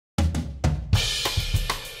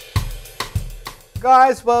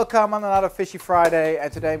Guys, welcome on another Fishy Friday,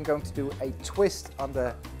 and today I'm going to do a twist on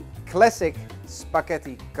the classic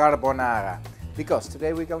spaghetti carbonara, because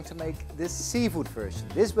today we're going to make this seafood version.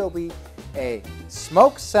 This will be a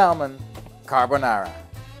smoked salmon carbonara.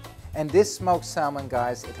 And this smoked salmon,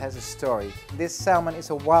 guys, it has a story. This salmon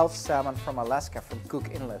is a wild salmon from Alaska, from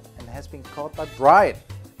Cook Inlet, and has been caught by Brian.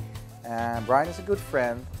 And Brian is a good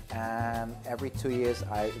friend, and every 2 years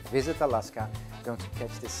I visit Alaska, going to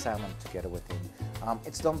catch this salmon together with him.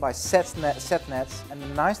 It's done by set nets, and the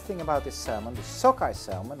nice thing about this salmon, the sockeye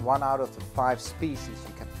salmon, one out of the 5 species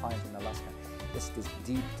you can find in Alaska, is this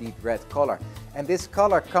deep red color. And this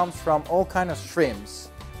color comes from all kinds of shrimps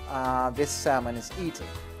this salmon is eating.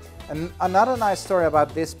 And another nice story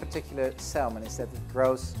about this particular salmon is that it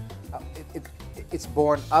grows, it's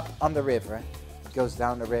born up on the river, it goes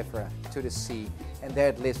down the river to the sea, and there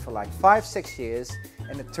it lives for like 5-6 years,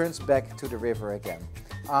 and it turns back to the river again.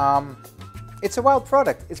 It's a wild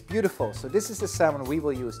product, it's beautiful. So this is the salmon we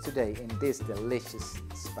will use today in this delicious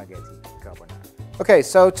spaghetti carbonara. Okay,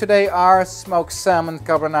 so today our smoked salmon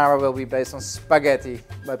carbonara will be based on spaghetti,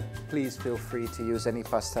 but please feel free to use any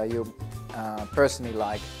pasta you personally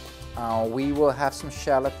like. We will have some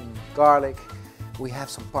shallot and garlic. We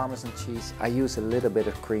have some Parmesan cheese. I use a little bit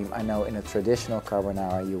of cream. I know in a traditional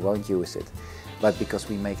carbonara you won't use it, but because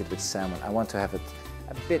we make it with salmon, I want to have it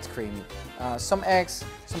a bit creamy. Some eggs,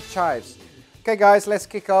 some chives. Okay guys, let's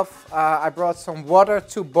kick off. I brought some water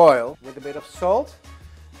to boil with a bit of salt.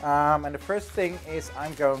 And the first thing is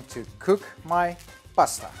I'm going to cook my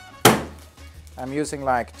pasta. I'm using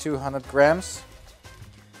like 200 grams,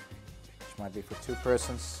 which might be for 2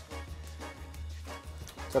 persons.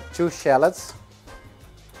 So 2 shallots.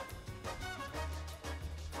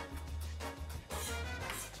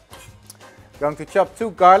 Going to chop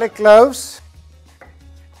 2 garlic cloves.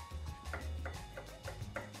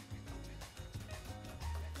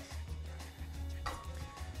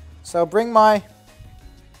 So bring my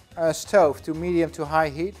stove to medium to high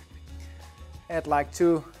heat. Add like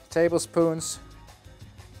 2 tablespoons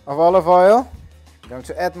of olive oil. I'm going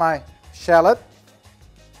to add my shallot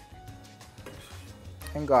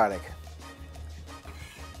and garlic.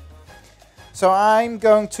 So I'm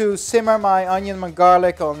going to simmer my onion and my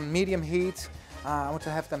garlic on medium heat. I want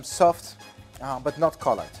to have them soft, but not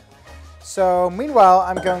colored. So meanwhile,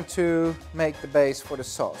 I'm going to make the base for the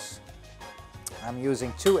sauce. I'm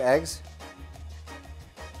using 2 eggs.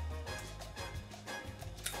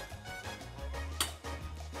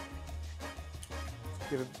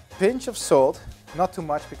 Give a pinch of salt, not too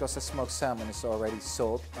much because the smoked salmon is already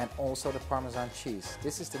salt, and also the Parmesan cheese.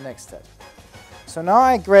 This is the next step. So now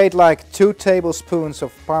I grate like 2 tablespoons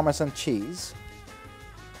of Parmesan cheese,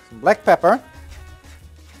 some black pepper,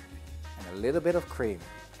 and a little bit of cream,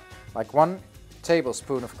 like 1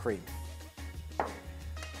 tablespoon of cream.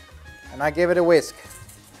 And I give it a whisk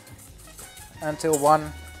until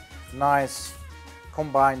one nice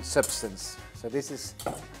combined substance. So this is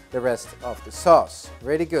the rest of the sauce.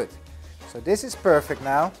 Really good. So this is perfect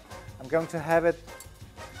now. I'm going to have it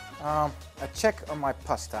a check on my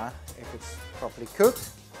pasta if it's properly cooked.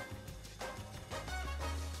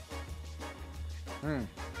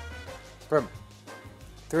 From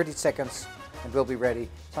 30 seconds it will be ready.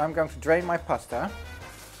 So I'm going to drain my pasta.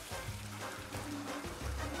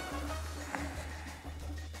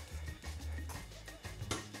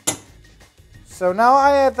 So now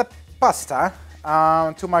I add the pasta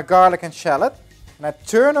to my garlic and shallot, and I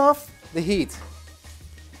turn off the heat.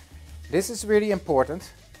 This is really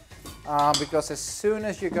important because as soon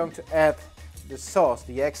as you're going to add the sauce,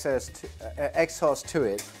 the egg sauce to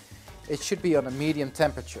it, it should be on a medium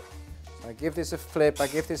temperature. So I give this a flip, I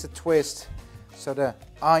give this a twist, so the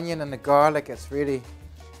onion and the garlic is really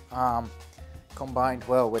combined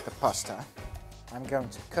well with the pasta. I'm going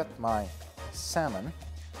to cut my salmon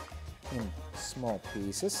in small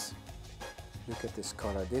pieces. Look at this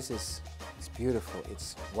color. It's beautiful.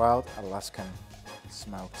 It's wild Alaskan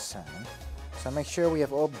smoked salmon. So make sure we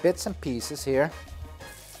have all bits and pieces here.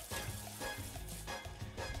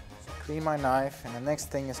 So clean my knife, and the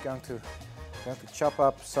next thing is going to chop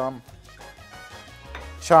up some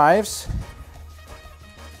chives.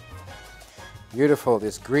 Beautiful,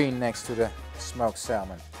 this green next to the smoked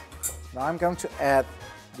salmon. Now I'm going to add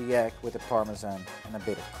the egg with the Parmesan and a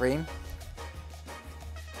bit of cream.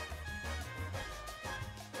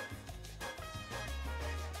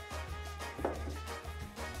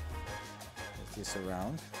 This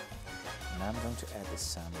around, and I'm going to add the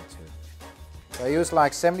salmon too. So I use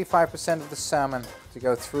like 75% of the salmon to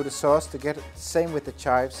go through the sauce to get it the same with the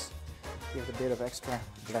chives. Give it a bit of extra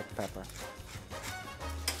black pepper. Look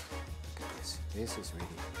at this. This is really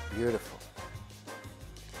beautiful.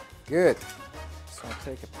 Good. So I'll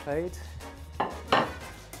take a plate. I'm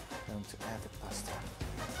going to add the pasta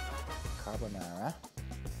carbonara.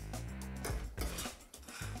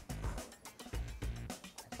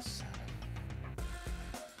 And the salmon.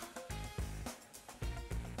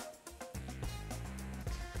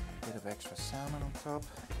 A bit of extra salmon on top.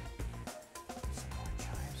 Some more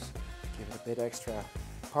chives. Give it a bit extra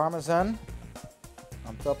parmesan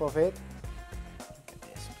on top of it. Look at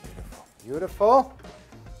this, beautiful. Beautiful.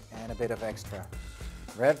 And a bit of extra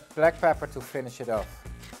red black pepper to finish it off.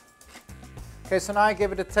 Okay, so now I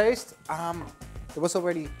give it a taste. There was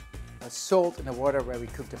already salt in the water where we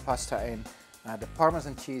cooked the pasta in. The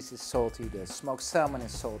Parmesan cheese is salty, the smoked salmon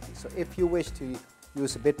is salty. So if you wish to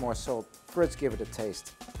use a bit more salt, first give it a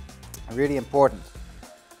taste. Really important.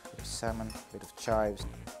 A bit of salmon, a bit of chives.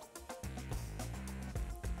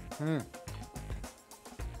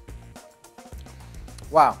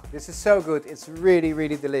 Wow, this is so good. It's really,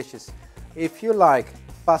 really delicious. If you like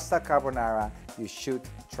pasta carbonara, you should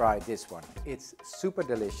try this one. It's super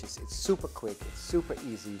delicious, it's super quick, it's super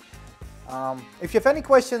easy. If you have any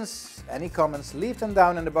questions, any comments, leave them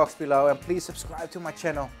down in the box below and please subscribe to my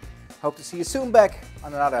channel. Hope to see you soon back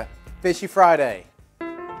on another Fishy Friday.